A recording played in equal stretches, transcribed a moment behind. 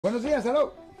Buenos días,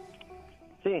 aló.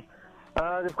 Sí,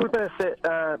 disculpe,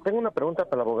 tengo una pregunta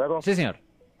para el abogado. Sí, señor.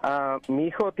 Mi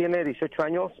hijo tiene 18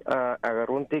 años,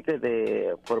 agarró un ticket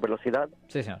por velocidad.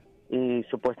 Sí, señor. Y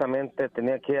supuestamente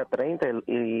tenía que ir a 30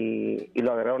 y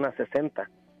lo agarraron a 60.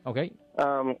 Ok.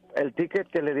 El ticket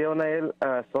que le dieron a él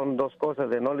son dos cosas,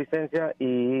 de no licencia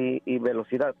y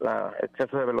velocidad,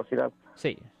 exceso de velocidad.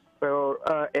 Sí. Pero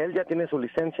él ya tiene su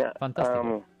licencia.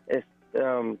 Fantástico.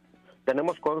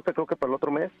 Tenemos corte, creo que para el otro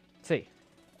mes. Sí.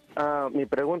 Mi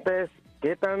pregunta es,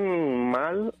 ¿qué tan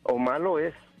mal o malo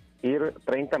es ir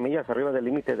 30 millas arriba del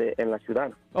límite en la ciudad?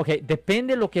 Ok,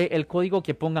 depende el código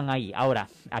que pongan ahí. Ahora,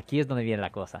 aquí es donde viene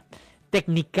la cosa.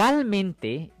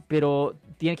 Técnicamente, pero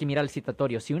tiene que mirar el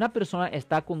citatorio. Si una persona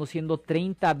está conduciendo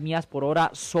 30 millas por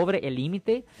hora sobre el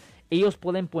límite, ellos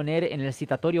pueden poner en el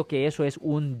citatorio que eso es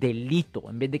un delito,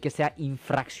 en vez de que sea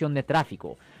infracción de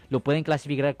tráfico. Lo pueden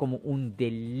clasificar como un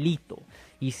delito.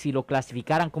 Y si lo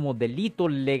clasificaran como delito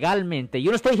legalmente,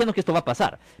 yo no estoy diciendo que esto va a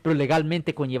pasar, pero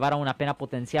legalmente conllevara una pena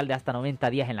potencial de hasta 90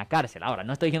 días en la cárcel. Ahora,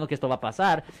 no estoy diciendo que esto va a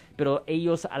pasar, pero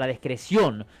ellos a la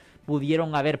discreción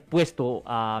pudieron haber puesto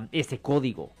ese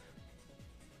código.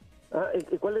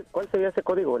 ¿Y cuál sería ese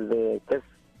código, el de que es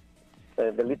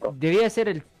delito? Debía ser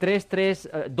el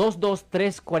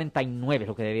 22349, es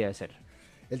lo que debía de ser.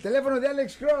 El teléfono de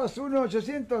Alex Cross,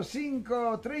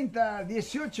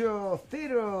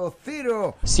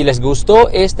 1-800-530-1800. Si les gustó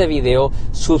este video,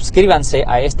 suscríbanse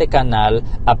a este canal,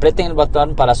 aprieten el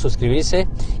botón para suscribirse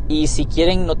y si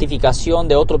quieren notificación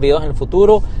de otros videos en el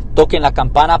futuro, toquen la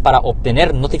campana para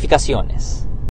obtener notificaciones.